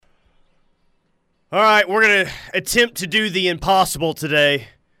All right, we're going to attempt to do the impossible today.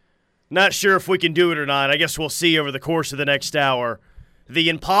 Not sure if we can do it or not. I guess we'll see over the course of the next hour. The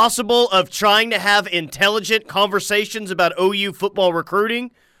impossible of trying to have intelligent conversations about OU football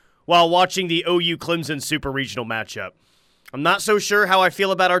recruiting while watching the OU Clemson Super Regional matchup. I'm not so sure how I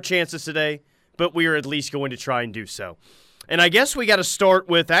feel about our chances today, but we are at least going to try and do so. And I guess we got to start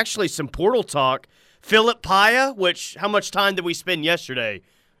with actually some portal talk. Philip Paya, how much time did we spend yesterday?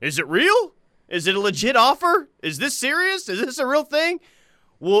 Is it real? Is it a legit offer? Is this serious? Is this a real thing?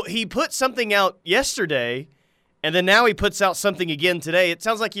 Well, he put something out yesterday, and then now he puts out something again today. It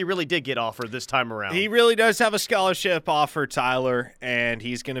sounds like he really did get offered this time around. He really does have a scholarship offer, Tyler, and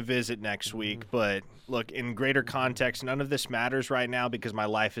he's going to visit next week. But look, in greater context, none of this matters right now because my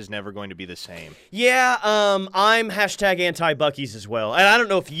life is never going to be the same. Yeah, I'm hashtag anti-Buc-ee's as well. And I don't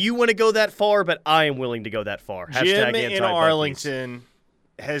know if you want to go that far, but I am willing to go that far. Jim in Arlington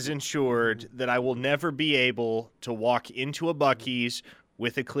has ensured that I will never be able to walk into a Buc-ee's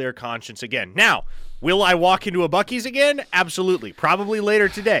with a clear conscience again. Now, will I walk into a Buc-ee's again? Absolutely. Probably later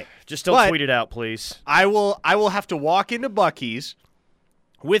today. Just don't tweet it out, please. I will have to walk into Buc-ee's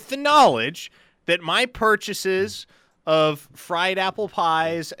with the knowledge that my purchases of fried apple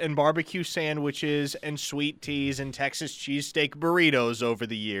pies and barbecue sandwiches and sweet teas and Texas cheesesteak burritos over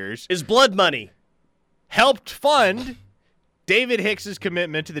the years is blood money. Helped fund David Hicks's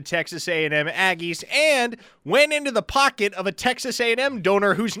commitment to the Texas A&M Aggies and went into the pocket of a Texas A&M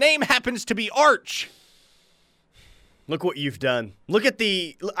donor whose name happens to be Arch. Look what you've done. Look at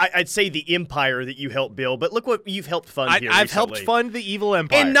I'd say the empire that you helped build, but look what you've helped fund here I've recently. helped fund the evil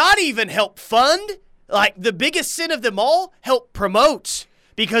empire. And not even help fund, like the biggest sin of them all, help promote.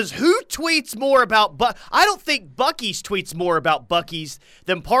 Because who tweets more about I don't think Buc-ee's tweets more about Buc-ee's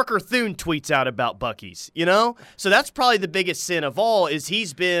than Parker Thune tweets out about Buc-ee's, you know? So that's probably the biggest sin of all is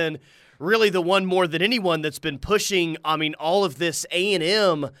he's been really the one more than anyone that's been pushing, all of this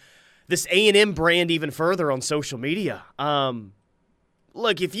A&M brand even further on social media.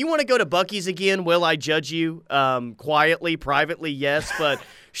 Look, if you want to go to Buc-ee's again, will I judge you? Quietly, privately, yes, but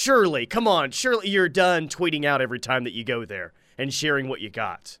surely you're done tweeting out every time that you go there and sharing what you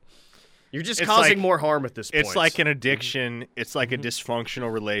got. You're just causing more harm at this point. It's like an addiction. It's like a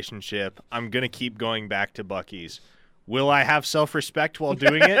dysfunctional relationship. I'm going to keep going back to Buc-ee's. Will I have self-respect while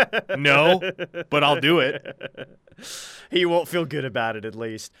doing it? No, but I'll do it. He won't feel good about it, at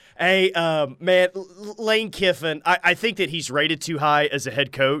least. Hey, man, Lane Kiffin, I think that he's rated too high as a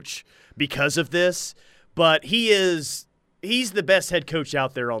head coach because of this, but he's the best head coach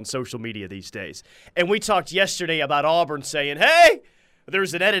out there on social media these days. And we talked yesterday about Auburn saying, hey,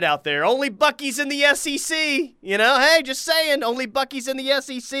 there's an edit out there, only Buc-ee's in the SEC. You know, hey, just saying, only Buc-ee's in the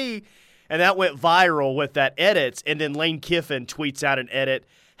SEC. And that went viral with that edit. And then Lane Kiffin tweets out an edit,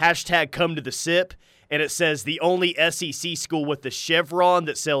 hashtag come to the sip. And it says the only SEC school with the Chevron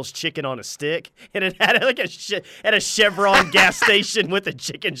that sells chicken on a stick. And it had like at a Chevron gas station with a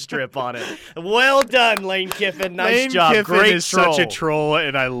chicken strip on it. Well done, Lane Kiffin. Nice job. Kiffin Great is troll. such a troll,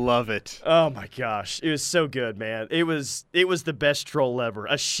 and I love it. Oh, my gosh. It was so good, man. It was the best troll ever.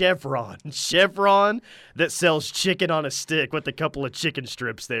 A Chevron that sells chicken on a stick with a couple of chicken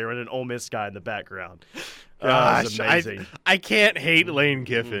strips there and an Ole Miss guy in the background. Gosh, amazing. I can't hate Lane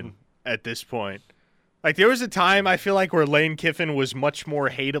Kiffin at this point. Like, there was a time, I feel like, where Lane Kiffin was much more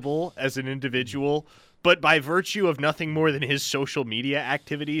hateable as an individual, but by virtue of nothing more than his social media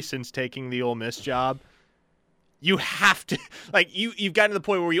activity since taking the Ole Miss job, you have to, like, you've gotten to the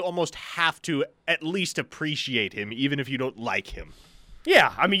point where you almost have to at least appreciate him, even if you don't like him.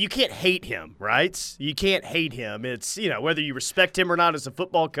 Yeah, you can't hate him, right? You can't hate him. It's, whether you respect him or not as a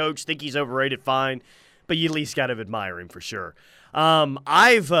football coach, think he's overrated, fine, but you at least got to admire him for sure.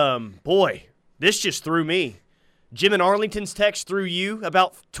 This just threw me. Jim in Arlington's text threw you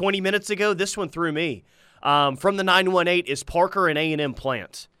about 20 minutes ago. This one threw me. From the 918 is Parker an A&M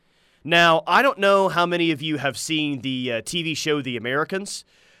plant. Now, I don't know how many of you have seen the TV show The Americans,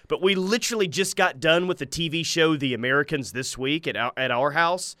 but we literally just got done with the TV show The Americans this week at our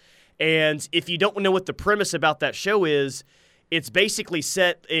house. And if you don't know what the premise about that show is, it's basically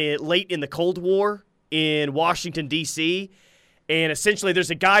set late in the Cold War in Washington, D.C., and essentially there's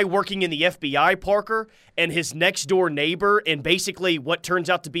a guy working in the FBI, Parker, and his next-door neighbor, and basically what turns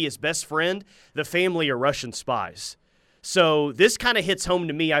out to be his best friend, the family are Russian spies. So this kind of hits home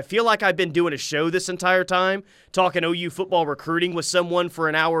to me. I feel like I've been doing a show this entire time, talking OU football recruiting with someone for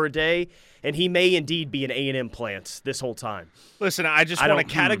an hour a day, and he may indeed be an A&M plant this whole time. Listen, I just want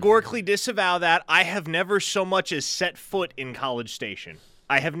to categorically disavow that. I have never so much as set foot in College Station.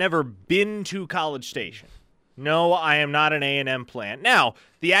 I have never been to College Station. No, I am not an A&M plant. Now,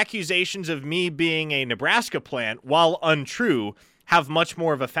 the accusations of me being a Nebraska plant, while untrue, have much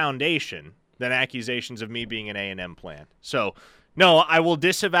more of a foundation than accusations of me being an A&M plant. So, no, I will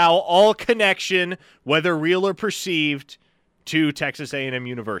disavow all connection, whether real or perceived, to Texas A&M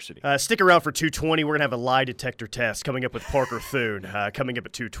University. Stick around for 2:20. We're going to have a lie detector test coming up with Parker Thune, coming up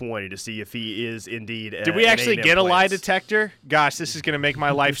at 2:20 to see if he is indeed Did we actually get a lie detector? Gosh, this is going to make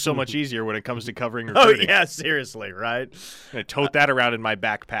my life so much easier when it comes to covering recruiting. Oh, yeah, seriously, right? I'm going to tote that around in my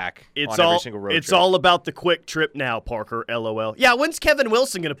backpack it's on all, every single road It's trip. all about the quick trip now, Parker, LOL. Yeah, when's Kevin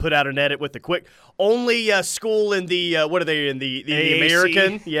Wilson going to put out an edit with the quick? Only school in the, what are they, in the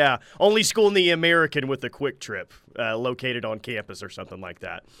American? Yeah, only school in the American with the quick trip. Located on campus or something like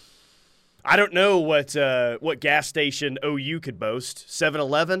that. I don't know what gas station OU could boast.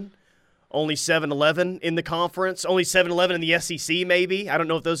 7-Eleven? Only 7-Eleven in the conference? Only 7-Eleven in the SEC maybe? I don't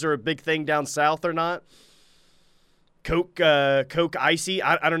know if those are a big thing down south or not. Coke Icy?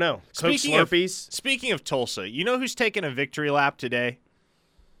 I don't know. Coke Slurpees? Speaking of Tulsa, you know who's taking a victory lap today?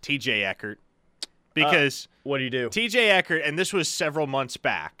 TJ Eckert. Because what do you do? TJ Eckert, and this was several months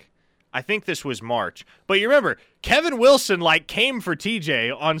back. I think this was March. But you remember, Kevin Wilson came for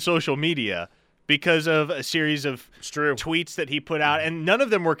TJ on social media because of a series of tweets that he put out, and none of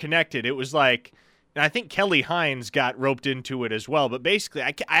them were connected. It was and I think Kelly Hines got roped into it as well. But basically,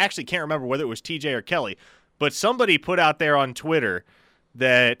 I actually can't remember whether it was TJ or Kelly, but somebody put out there on Twitter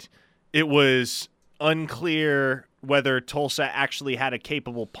that it was unclear whether Tulsa actually had a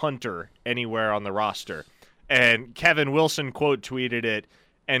capable punter anywhere on the roster. And Kevin Wilson quote tweeted it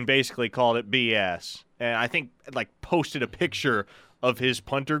and basically called it BS. And I think posted a picture of his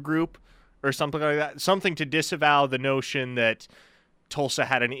punter group or something like that. Something to disavow the notion that Tulsa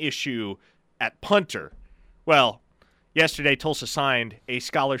had an issue at punter. Well, yesterday Tulsa signed a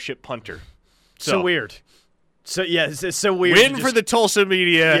scholarship punter. So weird. So, yeah, it's so weird. Win for the Tulsa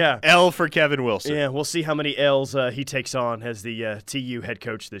media, yeah. L for Kevin Wilson. Yeah, we'll see how many L's he takes on as the TU head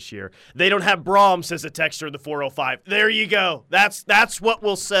coach this year. They don't have Braum, says a texter in the 405. There you go. That's what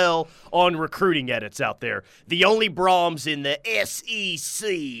we'll sell on recruiting edits out there. The only Braums in the SEC.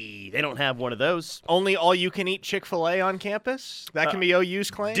 They don't have one of those. Only all-you-can-eat Chick-fil-A on campus? That can be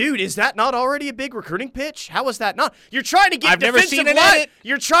OU's claim? Dude, is that not already a big recruiting pitch? How is that not? You're trying to get I've never seen an edit.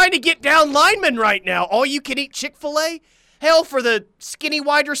 You're trying to get down linemen right now. All-you-can-eat Chick-fil-A? Hell, for the skinny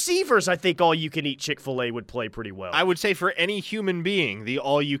wide receivers, I think all-you-can-eat Chick-fil-A would play pretty well. I would say for any human being, the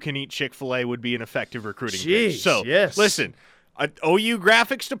all-you-can-eat Chick-fil-A would be an effective recruiting Jeez, pitch. So, yes. Listen, OU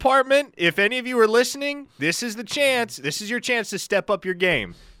graphics department, if any of you are listening, this is the chance. This is your chance to step up your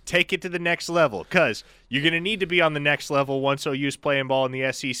game. Take it to the next level, because you're going to need to be on the next level once OU's playing ball in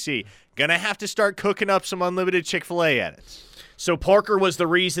the SEC. Going to have to start cooking up some unlimited Chick-fil-A edits. So Parker was the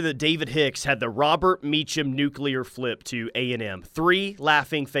reason that David Hicks had the Robert Meacham nuclear flip to A&M. 3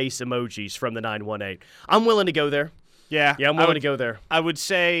 laughing face emojis from the 918. I'm willing to go there. Yeah, I'm willing to go there. I would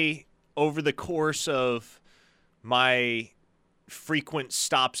say over the course of my frequent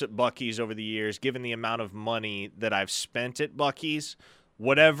stops at Buc-ee's over the years, given the amount of money that I've spent at Buc-ee's,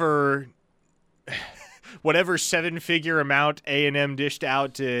 whatever seven-figure amount A&M dished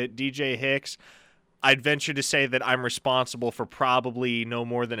out to DJ Hicks, I'd venture to say that I'm responsible for probably no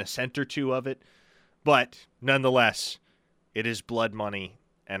more than a cent or two of it. But nonetheless, it is blood money,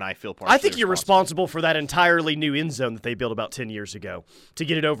 and I feel partially I think you're responsible for that entirely new end zone that they built about 10 years ago to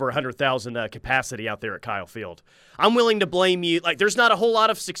get it over 100,000 capacity out there at Kyle Field. I'm willing to blame you. There's not a whole lot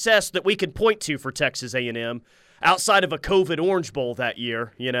of success that we can point to for Texas A&M outside of a COVID Orange Bowl that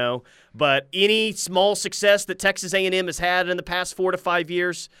year, But any small success that Texas A&M has had in the past 4 to 5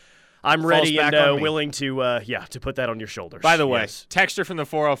 years, I'm ready and willing to put that on your shoulders. By the way, texter from the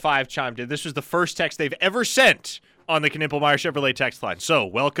 405 chimed in. This was the first text they've ever sent on the Knippelmeyer Chevrolet text line. So,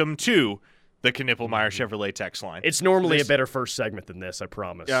 welcome to the Knippelmeyer Chevrolet text line. It's normally a better first segment than this, I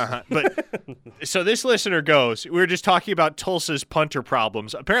promise. But so this listener goes, we were just talking about Tulsa's punter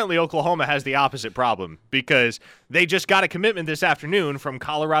problems. Apparently, Oklahoma has the opposite problem because they just got a commitment this afternoon from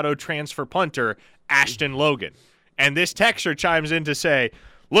Colorado transfer punter Ashton Logan. And this texter chimes in to say,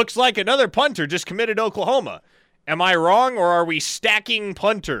 looks like another punter just committed to Oklahoma. Am I wrong, or are we stacking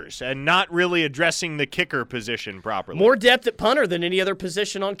punters and not really addressing the kicker position properly? More depth at punter than any other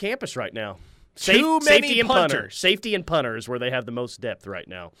position on campus right now. Too many safety and punters. punter. Safety and punter is where they have the most depth right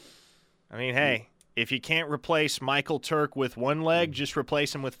now. I mean, hey, if you can't replace Michael Turk with one leg, just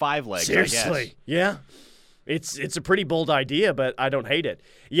replace him with 5 legs, Seriously. I guess. Yeah. It's a pretty bold idea, but I don't hate it.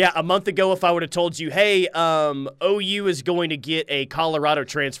 Yeah, a month ago, if I would have told you, hey, OU is going to get a Colorado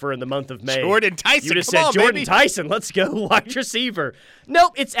transfer in the month of May. Jordan Tyson, you'd have said, Jordan Tyson, let's go, wide receiver.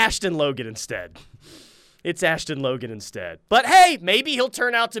 Nope, it's Ashton Logan instead. It's Ashton Logan instead. But hey, maybe he'll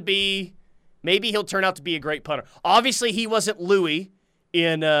turn out to be a great punter. Obviously, he wasn't Louis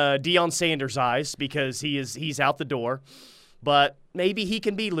in Deion Sanders' eyes because he's out the door. But maybe he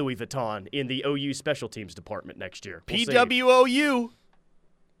can be Louis Vuitton in the OU special teams department next year. We'll PWOU.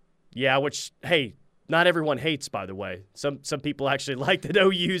 Yeah, which, hey, not everyone hates, by the way. Some people actually like that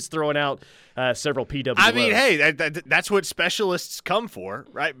OU's throwing out several PWOs. I mean, hey, that's what specialists come for,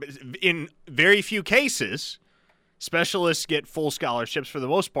 right? In very few cases, specialists get full scholarships for the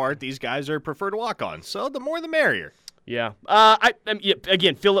most part. These guys are preferred walk-ons, so the more the merrier. Yeah.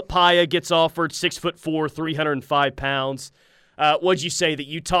 Again, Philip Paia gets offered 6'4", 305 pounds. What'd you say that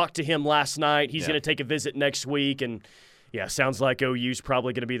you talked to him last night? He's going to take a visit next week, and yeah, sounds like OU's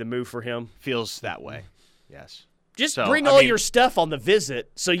probably going to be the move for him. Feels that way. Yes. Just bring all your stuff on the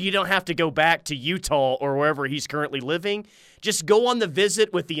visit so you don't have to go back to Utah or wherever he's currently living. Just go on the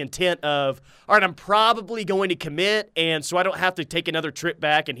visit with the intent of, all right, I'm probably going to commit, and so I don't have to take another trip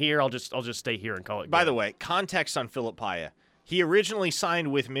back, and here I'll just stay here and call it good. By the way, context on Philip Paia. He originally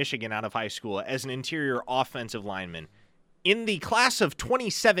signed with Michigan out of high school as an interior offensive lineman in the class of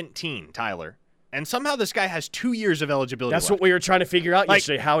 2017, Tyler. And somehow this guy has 2 years of eligibility That's left. what we were trying to figure out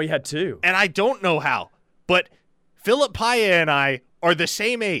yesterday, how he had 2. And I don't know how, but Philip Paia and I are the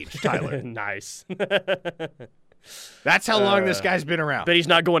same age, Tyler. Nice. That's how long this guy's been around. But he's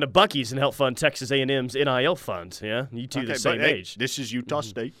not going to Buc-ee's and help fund Texas A&M's NIL fund. Yeah, you two the same age. This is Utah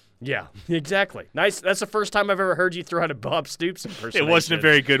State. Yeah, exactly. Nice. That's the first time I've ever heard you throw out a Bob Stoops impersonation. It wasn't a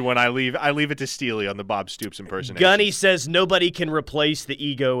very good one. I leave it to Steely on the Bob Stoops impersonation. Gunny says nobody can replace the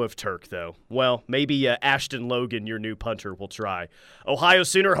ego of Turk, though. Well, maybe Ashton Logan, your new punter, will try. Ohio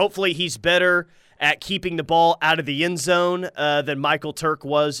Sooner, hopefully he's better at keeping the ball out of the end zone than Michael Turk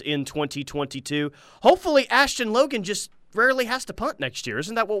was in 2022. Hopefully Ashton Logan just rarely has to punt next year.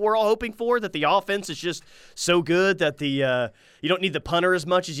 Isn't that what we're all hoping for? That the offense is just so good that you don't need the punter as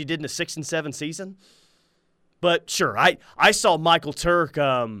much as you did in a 6-7 season? But sure, I saw Michael Turk,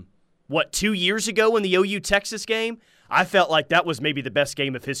 2 years ago in the OU-Texas game? I felt like that was maybe the best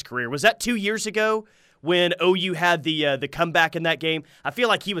game of his career. Was that 2 years ago when OU had the comeback in that game? I feel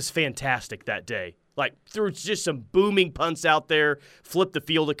like he was fantastic that day. Like, threw just some booming punts out there, flipped the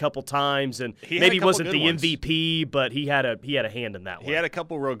field a couple times, and maybe wasn't the MVP, but he had a hand in that one. He had a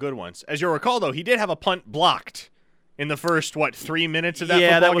couple real good ones. As you'll recall, though, he did have a punt blocked in the first 3 minutes of that football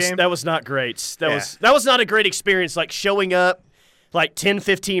game? Yeah, that was not great. That was not a great experience, like showing up like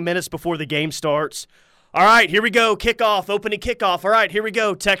 10-15 minutes before the game starts. All right, here we go, kickoff, opening kickoff. All right, here we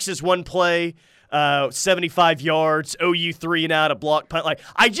go. Texas one play, 75 yards, OU 3 and out, a block punt. Like,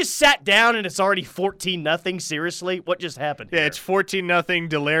 I just sat down and it's already 14-0. Seriously, what just happened here? Yeah, it's 14-0.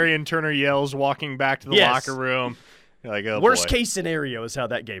 Delarian Turner yells, walking back to the locker room. You're like, oh, worst case scenario is how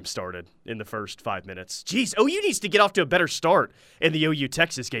that game started in the first 5 minutes. Jeez, OU needs to get off to a better start in the OU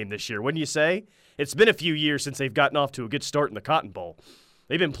Texas game this year, wouldn't you say? It's been a few years since they've gotten off to a good start in the Cotton Bowl.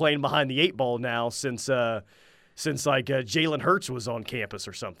 They've been playing behind the 8 ball now since Jalen Hurts was on campus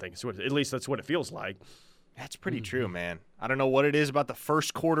or something. So at least that's what it feels like. That's pretty true, man. I don't know what it is about the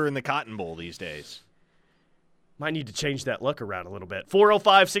first quarter in the Cotton Bowl these days. Might need to change that luck around a little bit.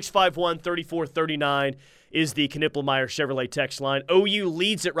 405-651-3439 is the Knippelmeyer Chevrolet text line. OU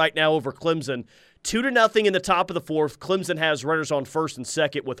leads it right now over Clemson. 2-0 in the top of the fourth. Clemson has runners on first and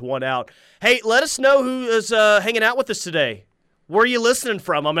second with one out. Hey, let us know who is hanging out with us today. Where are you listening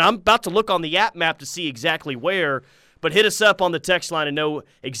from? I mean, I'm about to look on the app map to see exactly where, but hit us up on the text line and know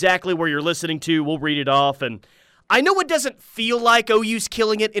exactly where you're listening to. We'll read it off. And I know it doesn't feel like OU's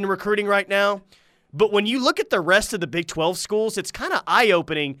killing it in recruiting right now, but when you look at the rest of the Big 12 schools, it's kind of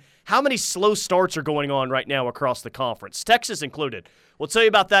eye-opening how many slow starts are going on right now across the conference, Texas included. We'll tell you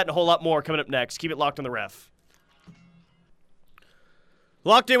about that and a whole lot more coming up next. Keep it locked on the Ref.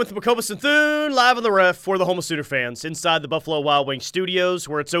 Locked in with the McCOMAS and THUNE, live on the Ref for the Homo Sooner fans inside the Buffalo Wild Wings studios,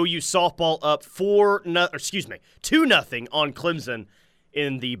 where it's OU softball up 2-0 on Clemson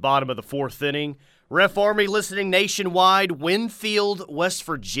in the bottom of the fourth inning. Ref Army listening nationwide. Winfield, West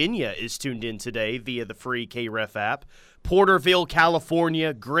Virginia is tuned in today via the free KREF app. Porterville,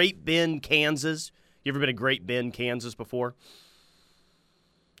 California. Great Bend, Kansas. You ever been to Great Bend, Kansas before?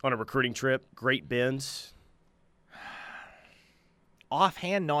 On a recruiting trip? Great Bend.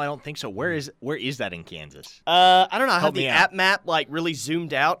 Offhand, no, I don't think so. Where is that in Kansas? I don't know. I have the app map really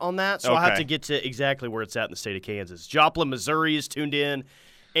zoomed out on that, so I'll have to get to exactly where it's at in the state of Kansas. Joplin, Missouri is tuned in.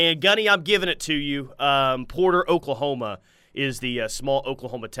 And, Gunny, I'm giving it to you. Porter, Oklahoma is the small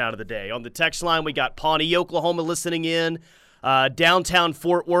Oklahoma town of the day. On the text line, we got Pawnee, Oklahoma listening in. Downtown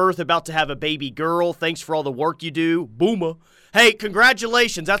Fort Worth, about to have a baby girl. Thanks for all the work you do. Boomer. Hey,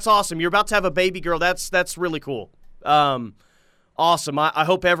 congratulations. That's awesome. You're about to have a baby girl. That's really cool. Awesome. I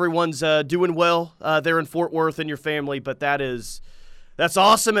hope everyone's doing well there in Fort Worth and your family, but that's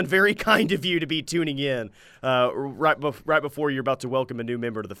awesome and very kind of you to be tuning in right before you're about to welcome a new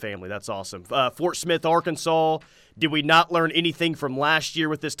member to the family. That's awesome. Fort Smith, Arkansas. Did we not learn anything from last year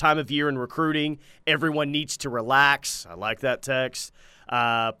with this time of year in recruiting? Everyone needs to relax. I like that text.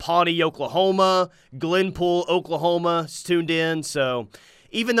 Pawnee, Oklahoma. Glenpool, Oklahoma is tuned in. So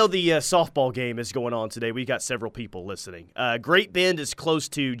even though the softball game is going on today, we got several people listening. Great Bend is close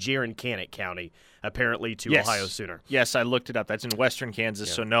to Jaron-Cannock County, apparently, to Ohio Sooner. Yes, I looked it up. That's in western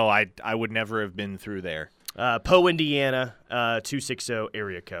Kansas, so no, I would never have been through there. Poe, Indiana, 260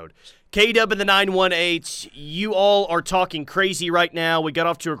 area code. K-Dub in the 918, you all are talking crazy right now. We got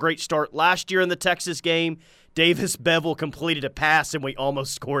off to a great start last year in the Texas game. Davis Bevel completed a pass, and we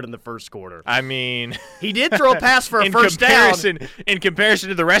almost scored in the first quarter. I mean, he did throw a pass for a first down. In comparison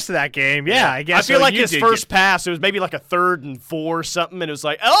to the rest of that game, I guess. I feel like his first pass, it was maybe like a 3rd and 4 something, and it was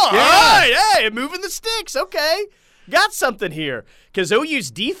like, all right, hey, moving the sticks, okay. Got something here. Because OU's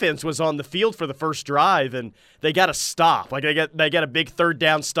defense was on the field for the first drive, and they got a stop. Like, they got a big 3rd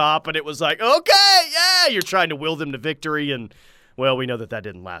down stop, and it was like, okay, you're trying to will them to victory, and well, we know that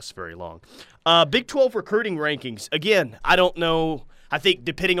didn't last very long. Big 12 recruiting rankings. Again, I don't know. I think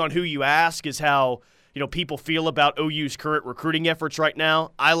depending on who you ask is how people feel about OU's current recruiting efforts right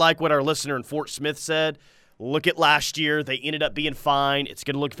now. I like what our listener in Fort Smith said. Look at last year. They ended up being fine. It's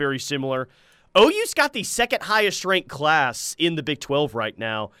going to look very similar. OU's got the second highest ranked class in the Big 12 right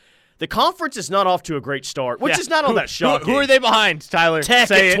now. The conference is not off to a great start, which is not all that shocking. Who are they behind, Tyler? Tech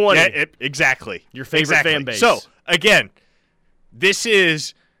at 20. Exactly. Your favorite fan base. So, again, this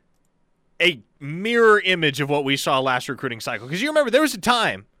is a mirror image of what we saw last recruiting cycle. Because you remember, there was a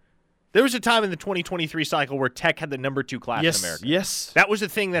time in the 2023 cycle where Tech had the number 2 class in America. Yes. That was a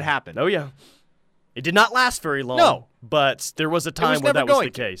thing that happened. Oh, yeah. It did not last very long. No. But there was a time where that was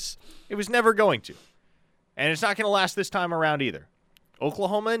the case. It was never going to. And it's not going to last this time around either.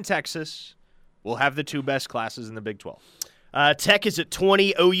 Oklahoma and Texas will have the 2 best classes in the Big 12. Tech is at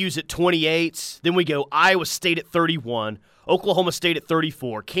 20, OU's at 28. Then we go Iowa State at 31, Oklahoma State at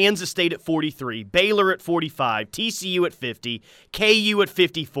 34, Kansas State at 43, Baylor at 45, TCU at 50, KU at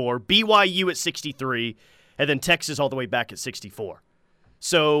 54, BYU at 63, and then Texas all the way back at 64.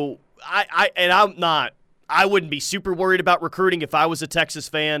 So I wouldn't be super worried about recruiting if I was a Texas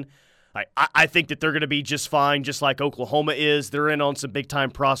fan. I think that they're going to be just fine, just like Oklahoma is. They're in on some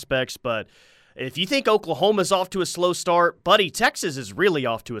big-time prospects, but if you think Oklahoma's off to a slow start, buddy, Texas is really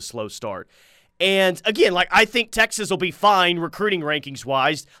off to a slow start. And, again, I think Texas will be fine recruiting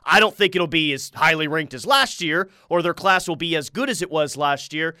rankings-wise. I don't think it'll be as highly ranked as last year, or their class will be as good as it was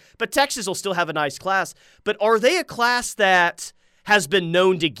last year, but Texas will still have a nice class. But are they a class that has been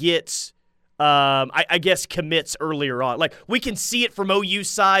known to get I guess commits earlier on? Like, we can see it from OU's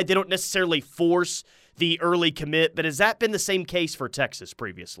side. They don't necessarily force the early commit, but has that been the same case for Texas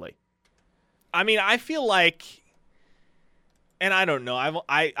previously? I mean, I feel like, and I don't know,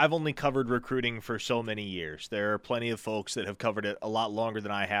 I've only covered recruiting for so many years. There are plenty of folks that have covered it a lot longer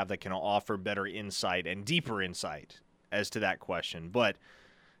than I have that can offer better insight and deeper insight as to that question. But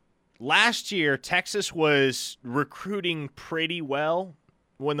last year, Texas was recruiting pretty well.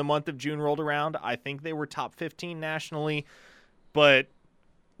 When the month of June rolled around, I think they were top 15 nationally, but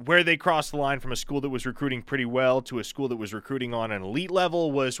where they crossed the line from a school that was recruiting pretty well to a school that was recruiting on an elite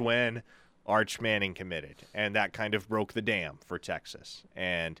level was when Arch Manning committed, and that kind of broke the dam for Texas.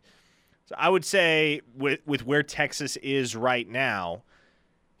 And so I would say with where Texas is right now,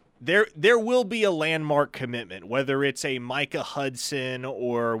 there will be a landmark commitment, whether it's a Micah Hudson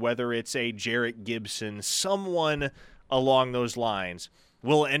or whether it's a Jarrett Gibson, someone along those lines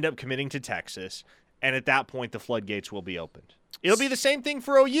will end up committing to Texas, and at that point, the floodgates will be opened. It'll be the same thing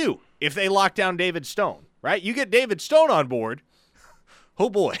for OU if they lock down David Stone, right? You get David Stone on board, oh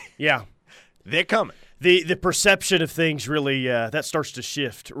boy. Yeah. They're coming. The perception of things really, that starts to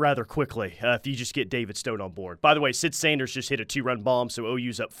shift rather quickly if you just get David Stone on board. By the way, Sid Sanders just hit a 2-run bomb, so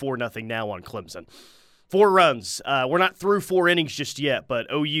OU's up 4-0 now on Clemson. 4 runs. We're not through 4 innings just yet, but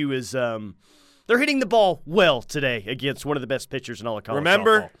OU is they're hitting the ball well today against one of the best pitchers in all of college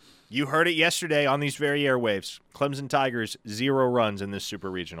Remember, softball. You heard it yesterday on these very airwaves. Clemson Tigers, 0 runs in this Super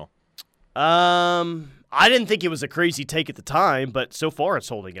Regional. I didn't think it was a crazy take at the time, but so far it's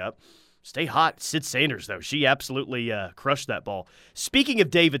holding up. Stay hot. Sid Sanders, though. She absolutely crushed that ball. Speaking of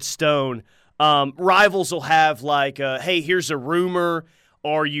David Stone, rivals will have hey, here's a rumor.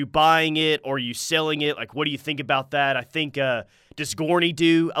 Are you buying it? Are you selling it? Like, what do you think about that? I think does Gorney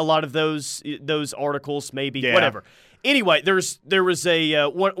do a lot of those articles? Maybe. Yeah. Whatever. Anyway, there was a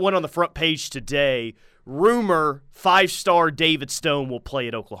one on the front page today. Rumor 5-star David Stone will play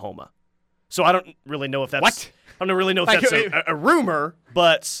at Oklahoma. So I don't really know if that's what? I don't really know if that's a rumor,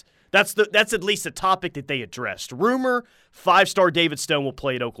 but that's at least a topic that they addressed. Rumor 5-star David Stone will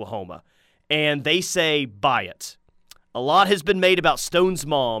play at Oklahoma, and they say buy it. A lot has been made about Stone's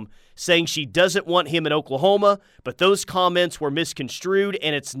mom saying she doesn't want him in Oklahoma, but those comments were misconstrued,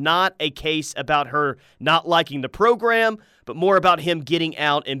 and it's not a case about her not liking the program, but more about him getting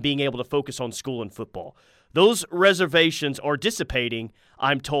out and being able to focus on school and football. Those reservations are dissipating,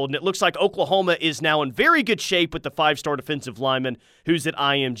 I'm told, and it looks like Oklahoma is now in very good shape with the 5-star defensive lineman who's at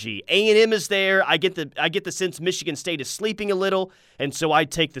IMG. A&M is there. I get the sense Michigan State is sleeping a little, and so I'd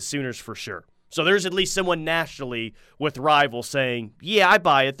take the Sooners for sure. So there's at least someone nationally with Rival saying, yeah, I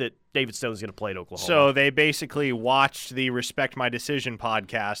buy it that David Stone's going to play at Oklahoma. So they basically watched the Respect My Decision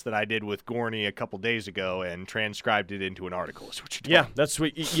podcast that I did with Gorney a couple days ago and transcribed it into an article. Is what you're yeah, that's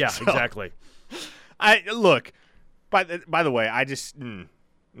what. Yeah, so, exactly. Look. By the way, I just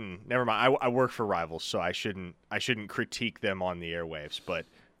never mind. I work for Rivals, so I shouldn't critique them on the airwaves. But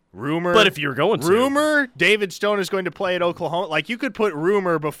rumor. But if you're going to rumor, David Stone is going to play at Oklahoma. Like you could put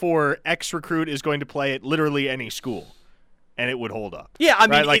rumor before X recruit is going to play at literally any school, and it would hold up. Yeah, I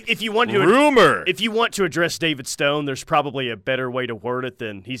mean, right? Like, if you want to rumor, if you want to address David Stone, there's probably a better way to word it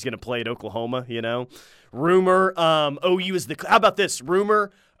than he's going to play at Oklahoma. You know, rumor. OU is the. How about this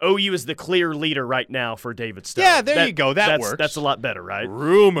rumor? OU is the clear leader right now for David Stone. Yeah, there you go. That works. That's a lot better, right?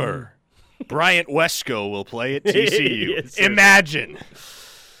 Rumor. Bryant Wesco will play at TCU. Yes, imagine.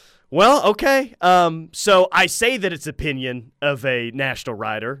 Well, okay. So I say that it's opinion of a national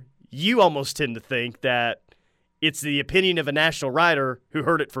writer. You almost tend to think that it's the opinion of a national writer who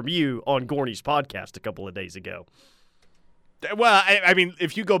heard it from you on Gorney's podcast a couple of days ago. Well, I mean,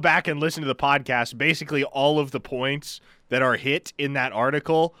 if you go back and listen to the podcast, basically all of the points that are hit in that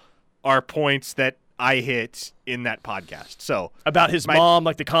article are points that I hit in that podcast. So about his mom,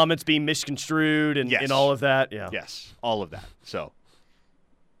 like the comments being misconstrued and, yes. and all of that. Yeah. Yes, all of that. So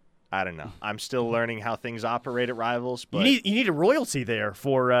I don't know. I'm still learning how things operate at Rivals. But you need a royalty there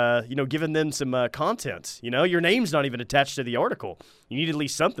for giving them some content. You know, your name's not even attached to the article. You need at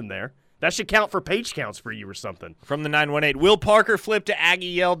least something there. That should count for page counts for you or something. From the 918, Will Parker flip to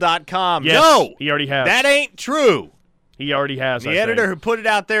AggieYell.com? Yes, no, he already has. That ain't true. He already has. The editor who put it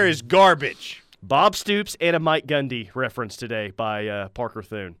out there is garbage. Bob Stoops and a Mike Gundy reference today by Parker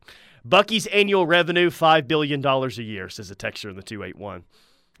Thune. Bucky's annual revenue, $5 billion a year, says a texter in the 281.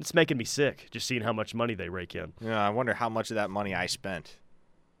 It's making me sick just seeing how much money they rake in. Yeah, I wonder how much of that money I spent.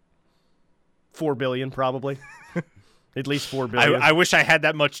 $4 billion, probably. At least $4 billion. I wish I had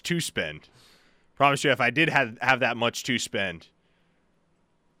that much to spend. Promise you, if I did have that much to spend,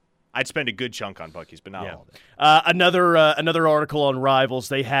 I'd spend a good chunk on Buc-ee's, but not all of it. Another article on Rivals.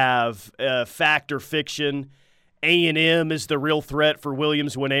 They have fact or fiction. A&M is the real threat for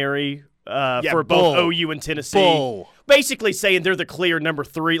Williams-Winery for both OU and Tennessee. Bull. Basically saying they're the clear number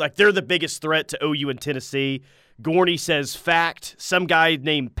 3. Like, they're the biggest threat to OU and Tennessee. Gorney says fact. Some guy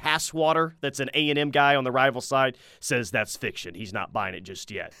named Passwater, that's an A&M guy on the Rival side, says that's fiction. He's not buying it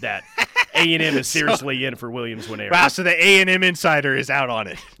just yet. That A&M is seriously in for Williams-Winery. Wow, so the A&M insider is out on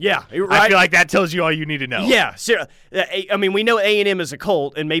it. Yeah. Right? I feel like that tells you all you need to know. Yeah. I mean, we know A&M is a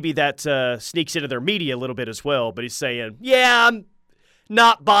cult, and maybe that sneaks into their media a little bit as well, but he's saying, yeah, I'm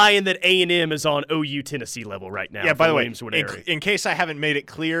not buying that A&M is on OU Tennessee level right now. Yeah, by the way, in case I haven't made it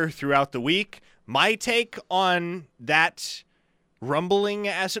clear throughout the week, my take on that rumbling,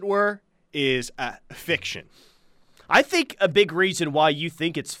 as it were, is fiction. I think a big reason why you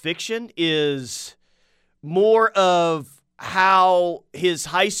think it's fiction is more of how his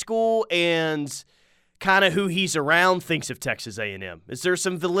high school and kind of who he's around thinks of Texas A&M. Is there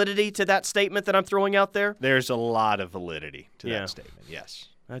some validity to that statement that I'm throwing out there? There's a lot of validity to that statement, yes.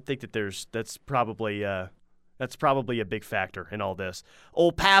 I think that that's probably a big factor in all this.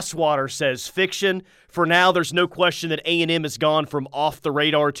 Old Passwater says fiction. For now, there's no question that A&M has gone from off the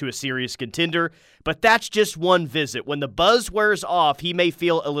radar to a serious contender, but that's just one visit. When the buzz wears off, he may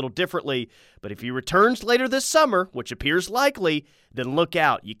feel a little differently, but if he returns later this summer, which appears likely, then look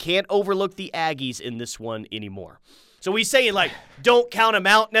out. You can't overlook the Aggies in this one anymore. So he's saying, like, don't count him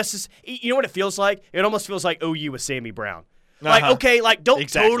out necessarily. You know what it feels like? It almost feels like OU with Sammy Brown. Like, okay, like, don't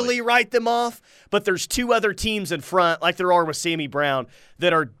totally write them off, but there's 2 other teams in front, like there are with Sammy Brown,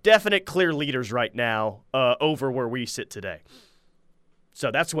 that are definite clear leaders right now over where we sit today.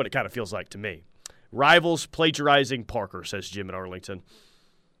 So that's what it kind of feels like to me. Rivals plagiarizing Parker, says Jim in Arlington.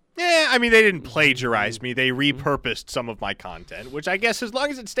 Yeah, I mean, they didn't plagiarize me. They repurposed some of my content, which I guess as long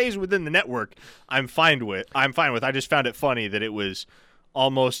as it stays within the network, I'm fine with. I just found it funny that it was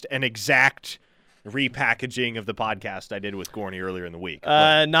almost an exact repackaging of the podcast I did with Gorney earlier in the week.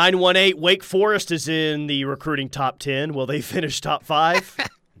 918, Wake Forest is in the recruiting top 10. Will they finish top 5?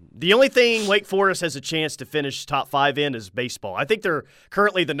 The only thing Wake Forest has a chance to finish top 5 in is baseball. I think they're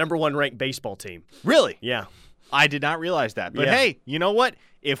currently the number 1 ranked baseball team. Really? Yeah. I did not realize that. But hey, you know what?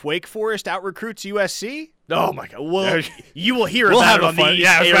 If Wake Forest out-recruits USC... Oh, my God. Well, you will hear about it on these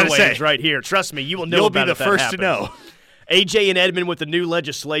airwaves right here. Trust me, you will know about it. You'll be the first to know. AJ and Edmond with the new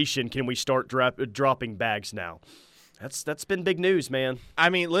legislation. Can we start dropping bags now? That's been big news, man. I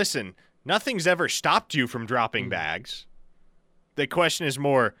mean, listen, nothing's ever stopped you from dropping bags. The question is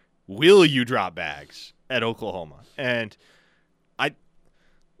more, will you drop bags at Oklahoma? And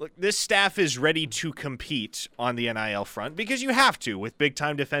look, this staff is ready to compete on the NIL front because you have to, with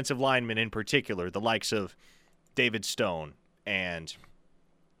big-time defensive linemen in particular, the likes of David Stone and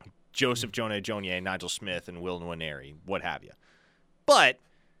Joseph Jonah-Jonier, Nigel Smith, and Will Nwaneri, what have you. But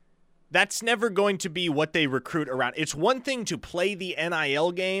that's never going to be what they recruit around. It's one thing to play the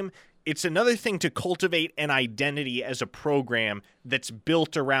NIL game. It's another thing to cultivate an identity as a program that's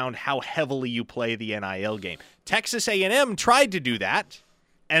built around how heavily you play the NIL game. Texas A&M tried to do that,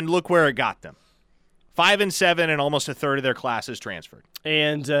 and look where it got them. 5-7, and almost a third of their class is transferred.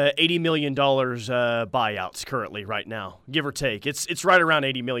 And $80 million buyouts currently right now, give or take. It's right around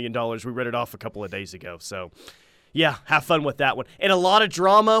 $80 million. We read it off a couple of days ago. So, yeah, have fun with that one. And a lot of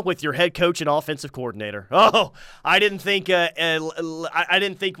drama with your head coach and offensive coordinator. Oh, I didn't think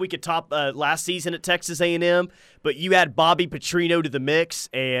we could top last season at Texas A&M, but you add Bobby Petrino to the mix,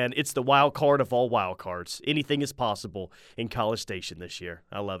 and it's the wild card of all wild cards. Anything is possible in College Station this year.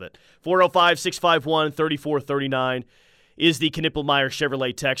 I love it. 405-651-3439 is the Knippelmeyer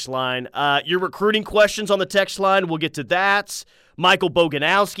Chevrolet text line. Your recruiting questions on the text line, we'll get to that. Michael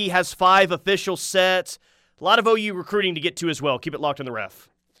Boganowski has 5 official sets. A lot of OU recruiting to get to as well. Keep it locked on the ref.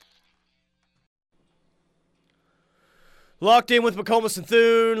 Locked in with McCOMAS and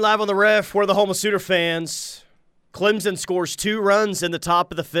Thune, live on the ref. We're the home of Sooner fans. Clemson scores 2 runs in the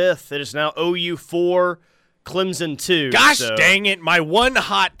top of the 5th. It is now OU 4, Clemson 2. Gosh dang it, my one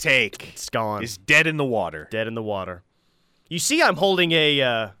hot take it's gone. Is dead in the water. Dead in the water. You see I'm holding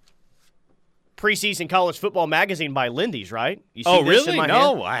a preseason college football magazine by Lindy's, right? You see this really? in my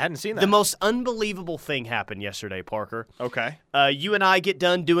No, hand? I hadn't seen that. The most unbelievable thing happened yesterday, Parker. Okay. You and I get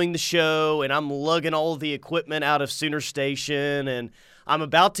done doing the show, and I'm lugging all of the equipment out of Sooner Station, and I'm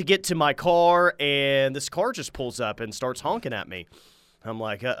about to get to my car, and this car just pulls up and starts honking at me. I'm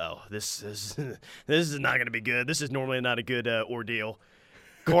like, uh-oh, this is not going to be good. This is normally not a good ordeal.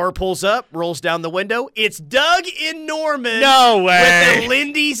 Car pulls up, rolls down the window. It's Doug in Norman. No way. With the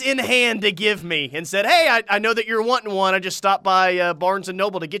Lindy's in hand to give me and said, hey, I know that you're wanting one. I just stopped by Barnes &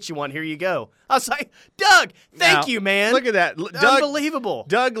 Noble to get you one. Here you go. I was like, Doug, thank you, man. Look at that. Unbelievable.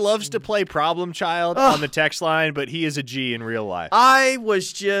 Doug loves to play problem child on the text line, but he is a G in real life. I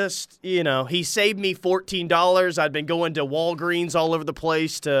was just, he saved me $14. I'd been going to Walgreens all over the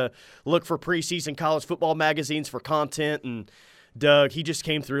place to look for preseason college football magazines for content, and Doug, he just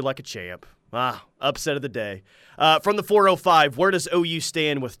came through like a champ. Upset of the day. From the 405, where does OU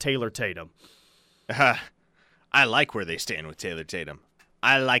stand with Taylor Tatum? I like where they stand with Taylor Tatum.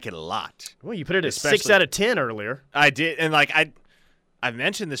 I like it a lot. Well, you put it at 6 out of 10 earlier. I did, and I've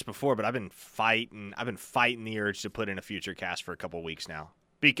mentioned this before, but I've been fighting the urge to put in a future cast for a couple weeks now.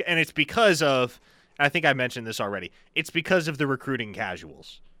 And it's because of, I think I mentioned this already, it's because of the recruiting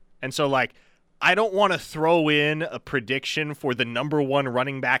casuals. And so, I don't want to throw in a prediction for the number 1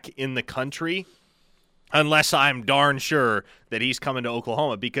 running back in the country unless I'm darn sure that he's coming to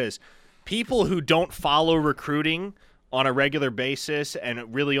Oklahoma, because people who don't follow recruiting on a regular basis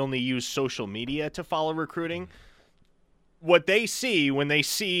and really only use social media to follow recruiting, what they see when they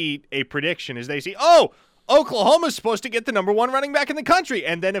see a prediction is they see, Oklahoma's supposed to get the number 1 running back in the country.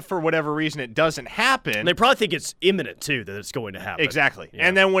 And then if for whatever reason it doesn't happen. And they probably think it's imminent, too, that it's going to happen. Exactly. Yeah.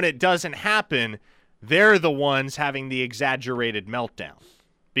 And then when it doesn't happen, they're the ones having the exaggerated meltdown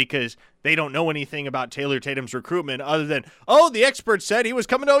because they don't know anything about Taylor Tatum's recruitment other than, the expert said he was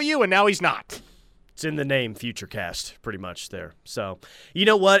coming to OU and now he's not. It's in the name, Futurecast, pretty much there. So, you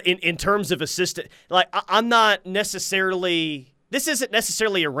know what? In terms of assistant, I'm not necessarily – this isn't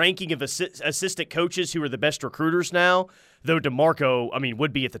necessarily a ranking of assistant coaches who are the best recruiters now, though DeMarco,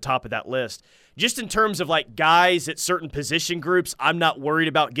 would be at the top of that list. Just in terms of, guys at certain position groups, I'm not worried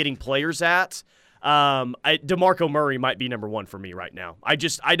about getting players at. DeMarco Murray might be number 1 for me right now. I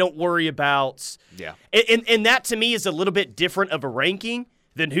don't worry about – Yeah. And that, to me, is a little bit different of a ranking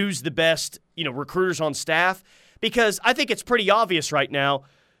then who's the best, recruiters on staff? Because I think it's pretty obvious right now,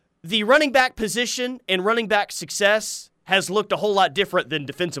 the running back position and running back success has looked a whole lot different than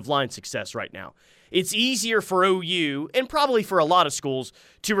defensive line success right now. It's easier for OU, and probably for a lot of schools,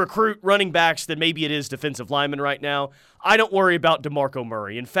 to recruit running backs than maybe it is defensive linemen right now. I don't worry about DeMarco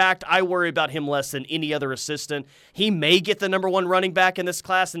Murray. In fact, I worry about him less than any other assistant. He may get the number one running back in this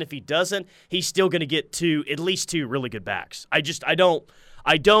class, and if he doesn't, he's still going to get at least two really good backs. I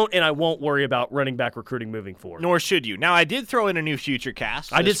don't and I won't worry about running back recruiting moving forward. Nor should you. Now, I did throw in a new future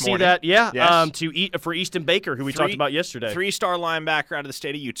cast. I did see that, yeah, yes. For Easton Baker, who we talked about yesterday. 3-star linebacker out of the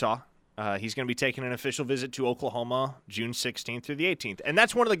state of Utah. He's going to be taking an official visit to Oklahoma June 16th through the 18th. And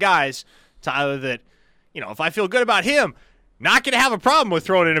that's one of the guys, Tyler, that, if I feel good about him, not going to have a problem with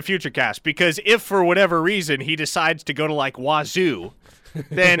throwing in a future cast. Because if for whatever reason he decides to go to Wazoo,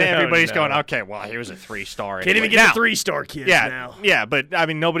 then everybody's going, okay, well, he was a 3-star. Can't even get a 3-star kid now. Yeah, but,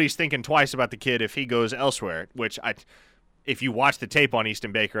 nobody's thinking twice about the kid if he goes elsewhere, which if you watch the tape on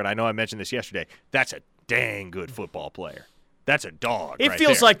Easton Baker, and I know I mentioned this yesterday, that's a dang good football player. That's a dog. It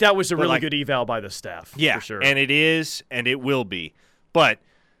feels like that was a really good eval by the staff. Yeah, for sure. And it is, and it will be. But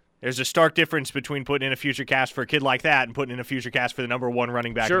there's a stark difference between putting in a future cast for a kid like that and putting in a future cast for the number one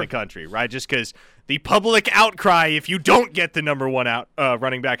running back in the country, right? Just because the public outcry, if you don't get the number one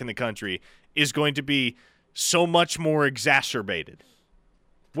running back in the country, is going to be so much more exacerbated.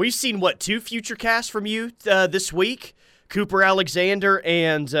 We've seen, 2 future casts from you this week? Cooper Alexander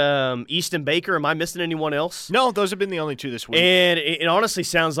and Easton Baker. Am I missing anyone else? No, those have been the only 2 this week. And it honestly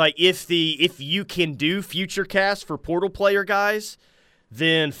sounds like if you can do future casts for portal player guys,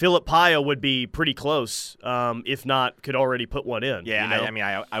 then Philip Paya would be pretty close. If not, could already put one in.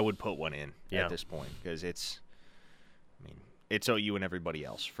 Yeah, I would put one in at this point because it's OU and everybody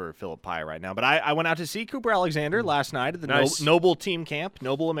else for Philip Paya right now. But I went out to see Cooper Alexander last night at the Noble Team Camp,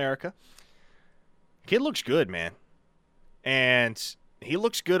 Noble America. Kid looks good, man. And he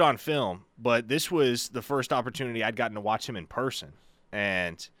looks good on film, but this was the first opportunity I'd gotten to watch him in person.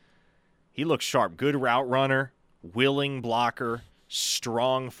 And he looks sharp. Good route runner, willing blocker,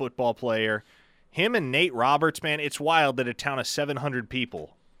 strong football player. Him and Nate Roberts, man, it's wild that a town of 700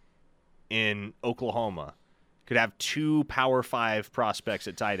 people in Oklahoma could have 2 Power 5 prospects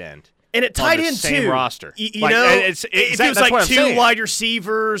at tight end. And at tight end, same too. Roster. If it was 2 wide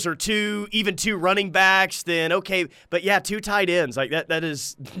receivers or 2 running backs, then okay. But yeah, 2 tight ends.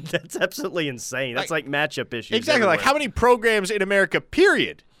 That's absolutely insane. That's like matchup issues. Exactly. Everywhere. Like how many programs in America,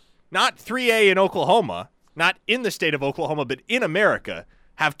 period, not 3A in Oklahoma, not in the state of Oklahoma, but in America,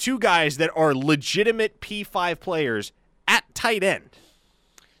 have 2 guys that are legitimate P5 players at tight end?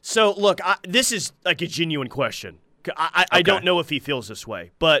 So, look, this is like a genuine question. I don't know if he feels this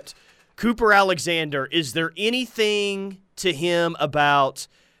way, but Cooper Alexander, is there anything to him about,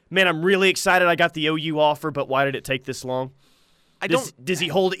 man, I'm really excited I got the OU offer, but why did it take this long? Does he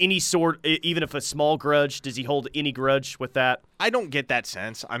hold any sort, even if a small grudge, does he hold any grudge with that? I don't get that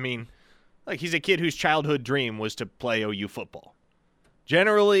sense. I mean, he's a kid whose childhood dream was to play OU football.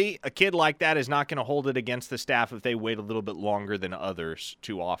 Generally, a kid like that is not going to hold it against the staff if they wait a little bit longer than others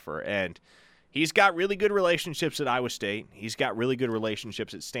to offer. And he's got really good relationships at Iowa State. He's got really good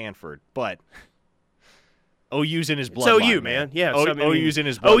relationships at Stanford. But OU's in his bloodline. It's OU, man. Yeah. OU's in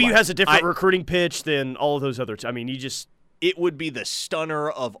his bloodline. OU has a different recruiting pitch than all of those other it would be the stunner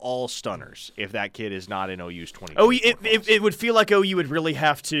of all stunners if that kid is not in OU's 20. It would feel like OU would really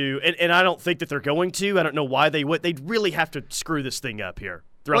have to, and I don't think that they're going to. I don't know why they would. They'd really have to screw this thing up here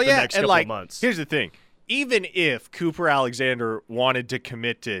throughout the next couple of months. Here's the thing. Even if Cooper Alexander wanted to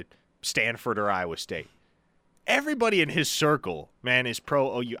commit to Stanford or Iowa State, everybody in his circle, man, is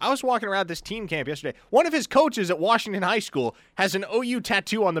pro-OU. I was walking around this team camp yesterday. One of his coaches at Washington High School has an OU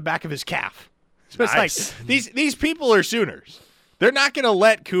tattoo on the back of his calf. So it's like these people are Sooners. They're not going to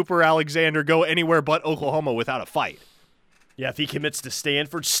let Cooper Alexander go anywhere but Oklahoma without a fight. Yeah, if he commits to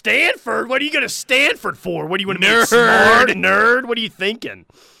Stanford. Stanford? What are you going to Stanford for? What do you want to be smart, nerd? What are you thinking?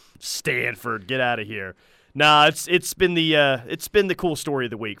 Stanford, get out of here. Nah, it's been the cool story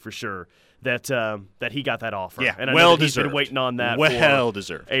of the week for sure that he got that offer. Yeah, and I know that he's been waiting on that for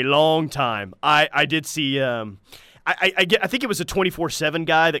deserved. A long time. I did see I think it was a 24/7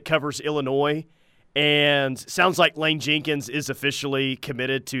 guy that covers Illinois. And sounds like Lane Jenkins is officially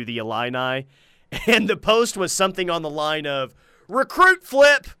committed to the Illini. And the post was something on the line of, recruit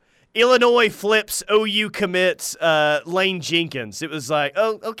flip, Illinois flips, OU commits Lane Jenkins. It was like,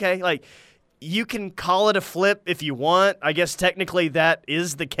 oh, okay. Like, you can call it a flip if you want. I guess technically that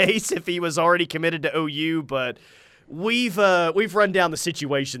is the case if he was already committed to OU, but we've run down the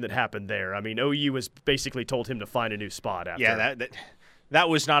situation that happened there. I mean, OU has basically told him to find a new spot after. Yeah, that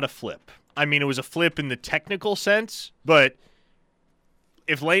was not a flip. I mean, it was a flip in the technical sense, but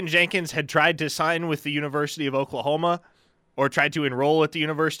if Lane Jenkins had tried to sign with the University of Oklahoma or tried to enroll at the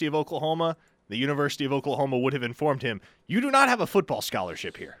University of Oklahoma, the University of Oklahoma would have informed him, you do not have a football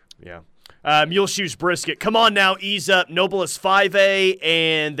scholarship here. Yeah. Mule Shoes Brisket. Come on now, ease up. Noble is 5A,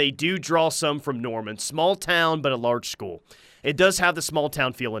 and they do draw some from Norman. Small town, but a large school. It does have the small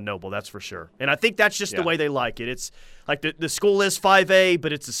town feel in Noble, that's for sure. And I think that's just the way they like it. It's like the school is 5A,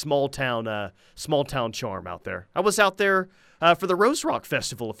 but it's a small town charm out there. I was out there for the Rose Rock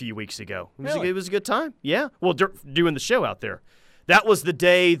Festival a few weeks ago. It was a good time. Yeah. Well, doing the show out there. That was the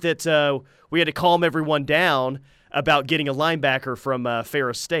day that we had to calm everyone down about getting a linebacker from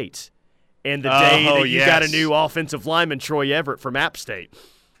Ferris State. And the day that you got a new offensive lineman, Troy Everett, from App State.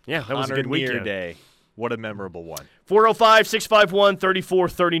 Yeah, that was a good weekend. Day. What a memorable one.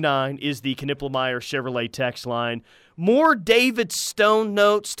 405-651-3439 is the Knippelmeyer Chevrolet text line. More David Stone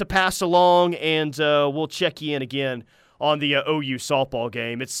notes to pass along, and we'll check you in again on the OU softball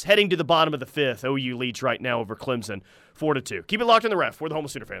game. It's heading to the bottom of the fifth. OU leads right now over Clemson, 4-2. Keep it locked on the ref. We're the home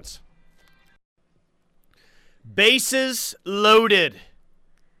of Sooner fans. Bases loaded.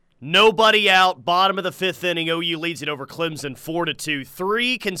 Nobody out. Bottom of the fifth inning. OU leads it over Clemson, 4-2.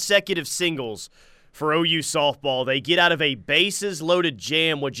 3 consecutive singles for OU softball. They get out of a bases-loaded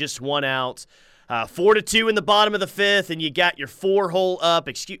jam with just 1 out. 4-2 in the bottom of the fifth, and you got your 4-hole up,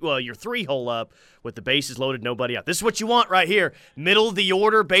 your 3-hole up with the bases loaded, nobody out. This is what you want right here. Middle of the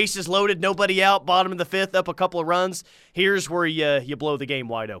order, bases loaded, nobody out, bottom of the fifth, up a couple of runs. Here's where you blow the game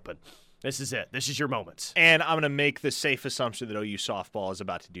wide open. This is it. This is your moment. And I'm going to make the safe assumption that OU softball is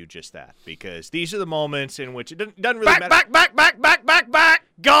about to do just that, because these are the moments in which it doesn't really matter. Back.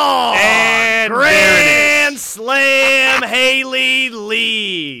 Gone. And Grand Slam, Haley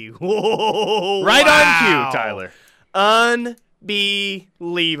Lee. Whoa, right on cue, Tyler.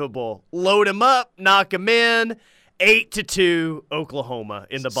 Unbelievable. Load him up, knock him in. 8-2 Oklahoma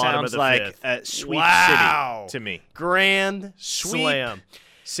in the bottom of the fifth. Sounds like Sweet City to me. Grand Slam.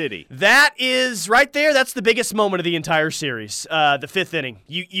 City. That is right there. That's the biggest moment of the entire series, the fifth inning.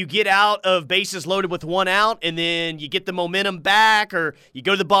 You get out of bases loaded with 1 out, and then you get the momentum back, or you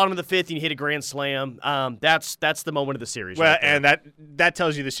go to the bottom of the fifth and you hit a grand slam. That's the moment of the series. Well, right there. and that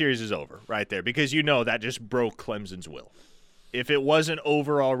tells you the series is over right there, because that just broke Clemson's will. If it wasn't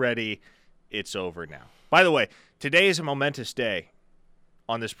over already, it's over now. By the way, today is a momentous day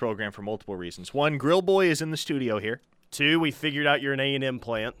on this program for multiple reasons. 1, Grill Boy is in the studio here. 2, we figured out you're an A&M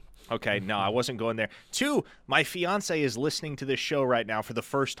plant. Okay, no, I wasn't going there. 2, my fiance is listening to this show right now for the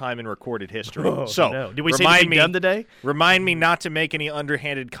first time in recorded history. Oh, so, no. Did we say anything dumb today? Remind me not to make any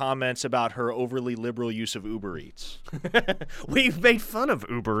underhanded comments about her overly liberal use of Uber Eats. We've made fun of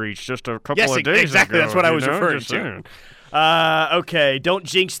Uber Eats just a couple of days exactly. ago. That's what I was referring to. Okay, don't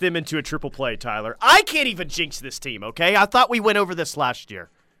jinx them into a triple play, Tyler. I can't even jinx this team, okay? I thought we went over this last year.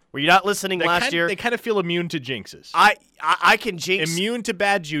 Were you not listening last year? They kind of feel immune to jinxes. I can jinx. Immune to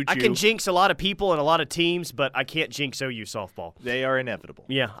bad juju. I can jinx a lot of people and a lot of teams, but I can't jinx OU softball. They are inevitable.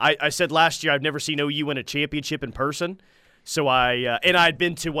 Yeah, I said last year I've never seen OU win a championship in person. So I'd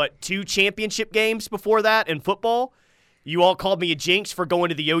been to, 2 championship games before that in football. You all called me a jinx for going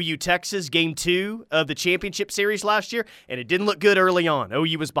to the OU Texas Game 2 of the championship series last year, and it didn't look good early on.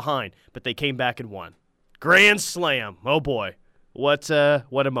 OU was behind, but they came back and won. Grand Slam. Oh, boy. What a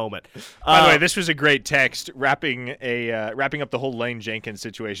moment. By the way, this was a great text wrapping up the whole Lane Jenkins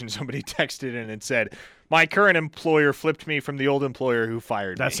situation. Somebody texted in and said, "My current employer flipped me from the old employer who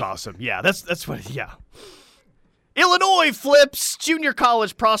fired me." That's awesome. Yeah, that's what. Yeah. Illinois flips junior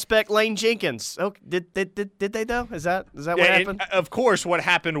college prospect Lane Jenkins. Oh, did they though? Is that what happened? Of course, what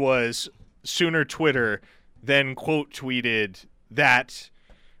happened was Sooner Twitter then quote tweeted that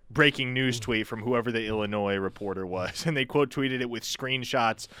breaking news tweet from whoever the Illinois reporter was, and they quote tweeted it with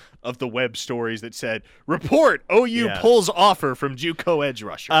screenshots of the web stories that said, "Report, OU pulls offer from JUCO edge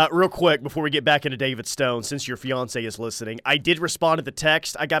rusher." Real quick, before we get back into David Stone, since your fiance is listening, I did respond to the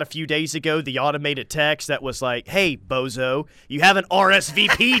text I got a few days ago, the automated text that was like, "Hey, bozo, you haven't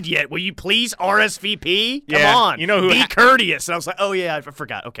RSVP'd yet. Will you please RSVP? Come on. You know who be courteous." And I was like, "Oh, yeah, I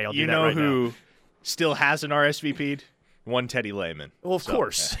forgot. Okay, I'll do that right now." You know who still hasn't RSVP'd? One Teddy Lehman. Well, of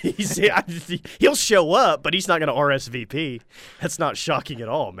course. He'll show up, but he's not going to RSVP. That's not shocking at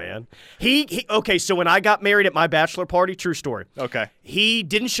all, man. Okay, so when I got married at my bachelor party, true story. Okay. He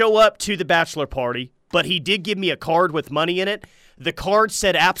didn't show up to the bachelor party, but he did give me a card with money in it The card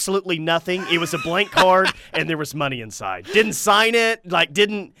said absolutely nothing. It was a blank card, and there was money inside. Didn't sign it.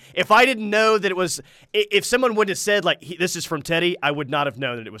 If I didn't know that it was, if someone would have said, this is from Teddy, I would not have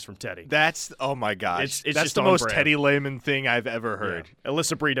known that it was from Teddy. That's, oh my gosh. It's that's just the on most brand. Teddy Lehman thing I've ever heard. Yeah.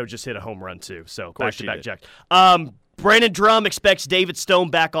 Alyssa Brito just hit a home run, too. So, back-to-back did. Jack. Brandon Drum expects David Stone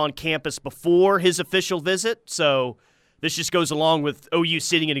back on campus before his official visit, so this just goes along with OU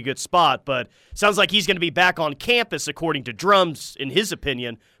sitting in a good spot, but sounds like he's going to be back on campus, according to Drums, in his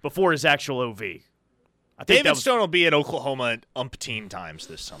opinion, before his actual OV. David Stone will be at Oklahoma umpteen times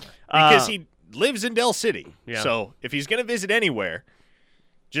this summer because he lives in Del City. Yeah. So if he's going to visit anywhere,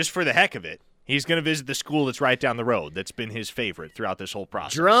 just for the heck of it, he's going to visit the school that's right down the road that's been his favorite throughout this whole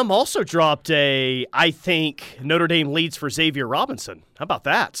process. Drum also dropped I think, Notre Dame leads for Xavier Robinson. How about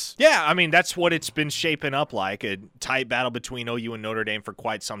that? Yeah, I mean, that's what it's been shaping up like, a tight battle between OU and Notre Dame for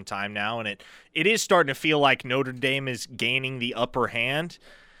quite some time now, and it is starting to feel like Notre Dame is gaining the upper hand.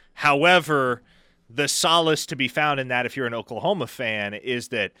 However, the solace to be found in that, if you're an Oklahoma fan, is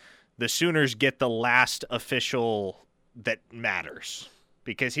that the Sooners get the last official that matters,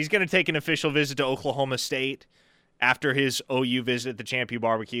 because he's going to take an official visit to Oklahoma State after his OU visit at the Champion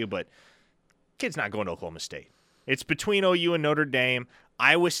Barbecue, but kid's not going to Oklahoma State. It's between OU and Notre Dame.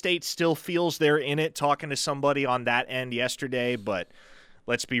 Iowa State still feels they're in it, talking to somebody on that end yesterday, but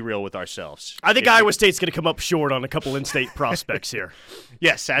let's be real with ourselves. I think Iowa State's going to come up short on a couple in-state prospects here.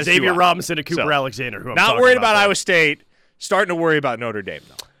 Yes, as Xavier do I. Robinson and Cooper Alexander, who I'm not talking worried about there. Iowa State, starting to worry about Notre Dame,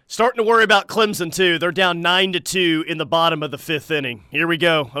 though. Starting to worry about Clemson, too. They're down 9-2 in the bottom of the fifth inning. Here we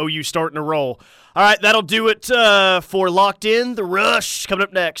go. OU starting to roll. All right, that'll do it for Locked In. The Rush coming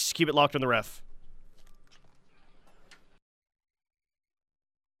up next. Keep it locked on the ref.